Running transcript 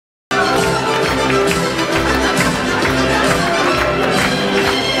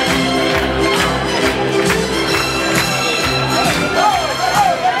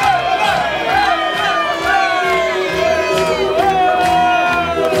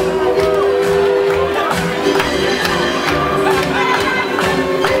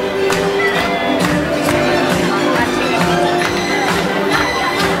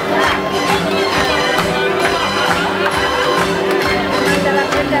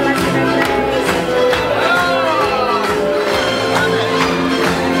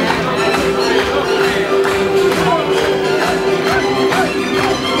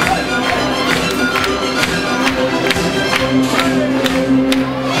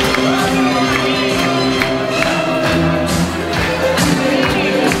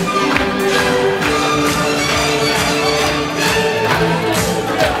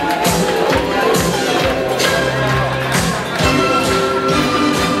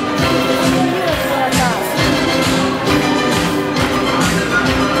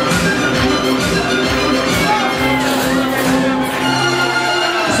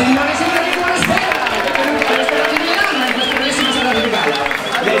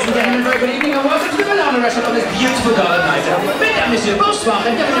very good evening and welcome to the Milano restaurant on this beautiful gala night. Mesdames, Messieurs, bonsoir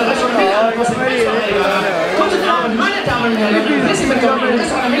et bienvenue au restaurant Milano pour cette belle soirée gala. Guten Abend, meine Damen und Herren, herzlich willkommen im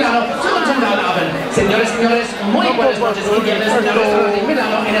Restaurant Milano zu unserem Galaabend. Señores, señores, muy buenas noches y bienvenidos al restaurant de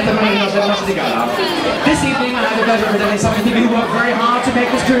Milano en esta maravillosa noche de gala. This evening I have the pleasure of presenting something who worked very hard to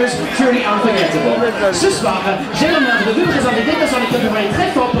make this cruise truly unforgettable. Ce soir, j'ai l'honneur de vous présenter des personnes qui ont travaillé très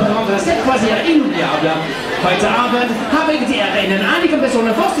fort pour rendre cette croisière inoubliable. Heute Abend habe ich die Ehre, Ihnen einige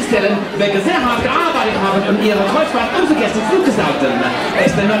Personen vorzustellen, welche sehr hart gearbeitet haben, um ihre Kreuzfahrt unvergessen zu gestalten.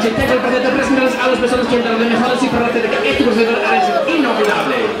 Esta noche tengo el placer de presentarles a las personas que entraron de mejores y parte de este crucero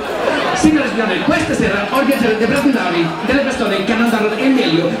inolvidable. Signore e signori, questa sera ho il piacere di presentarvi delle persone che hanno dato il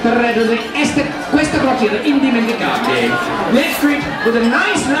meglio per rendere questa crociera indimenticabile. Let's greet with a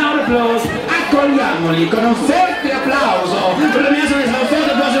nice round of applause, accogliamoli con un forte applauso. Per la mia sorella, un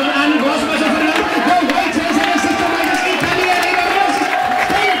forte applauso a un grosso bacio per the waiters and assistant waiters italiani e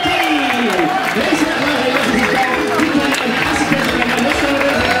spenti! Lei si lavora i nostri assistenti che hanno mostrato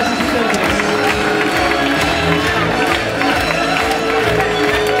l'assistenza.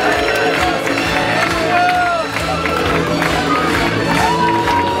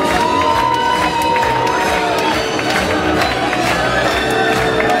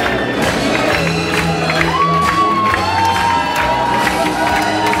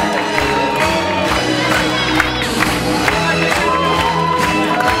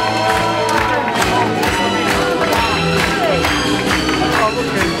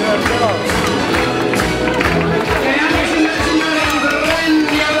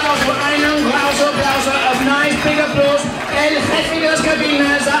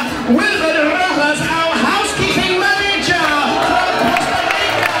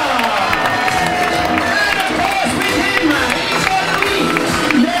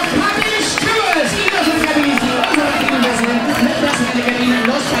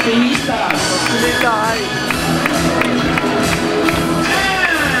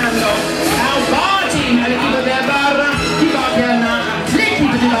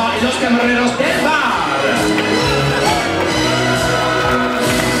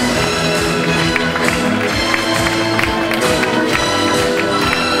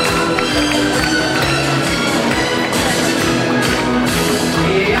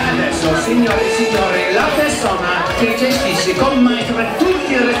 Signore e signori, la persona che gestisce con maestro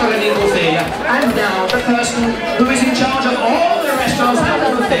tutti i ristoranti in buffet, and now the person who is in charge of all the restaurants and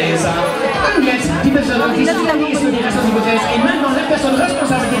the buffets, and yet die Person qui gestisce i restaurants buffets e maintenant la persona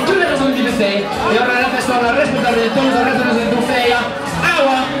responsabile di tutti i restaurants buffet e ora la persona responsabile di tutti i restaurants buffet,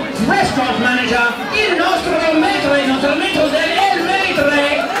 our restaurant manager, il nostro metro del Maitre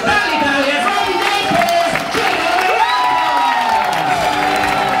dall'Italia, from Naples,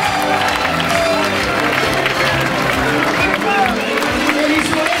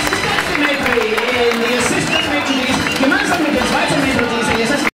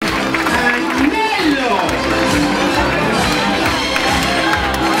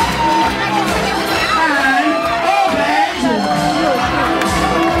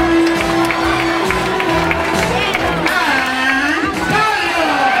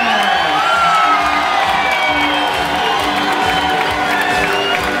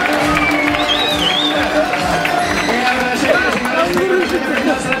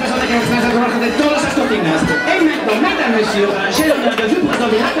 Monsieur, j'ai l'honneur de vous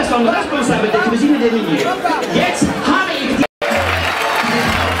présenter la personne responsable des cuisines et des menus. Jetzt habe ich die...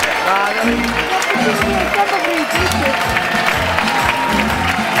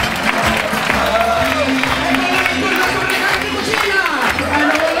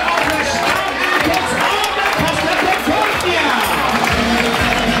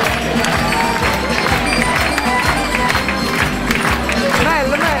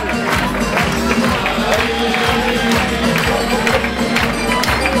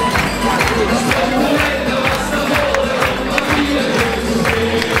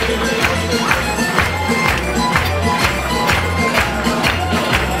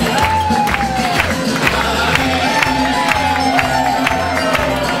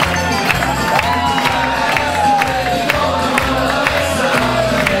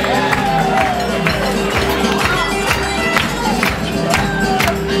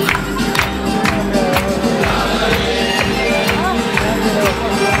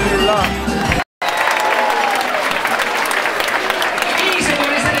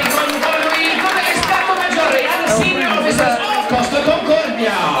 Costa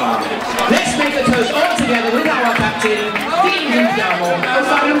Concordia. Let's make the toast all together with our captain. Vi invitiamo a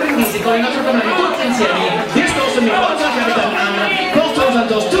fare un brindisi con i nostri comandi tutti insieme. Io sto su mio, oltre al capitano Anna, Costa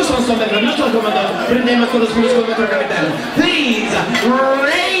Concordia, tu sono sono benvenuto al comando, prendendo con lo scudo contro il capitano. Please,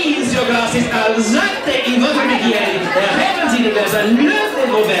 raise your glasses, alzate i vostri bicchieri, heben Sie die Gläser,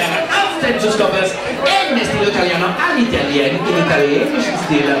 lösen wo wäre, auf den Schusskoppers, in stile italiano, all'italiano, in italianischen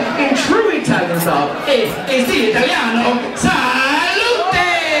Stile, in true Italian style, e in stile italiano,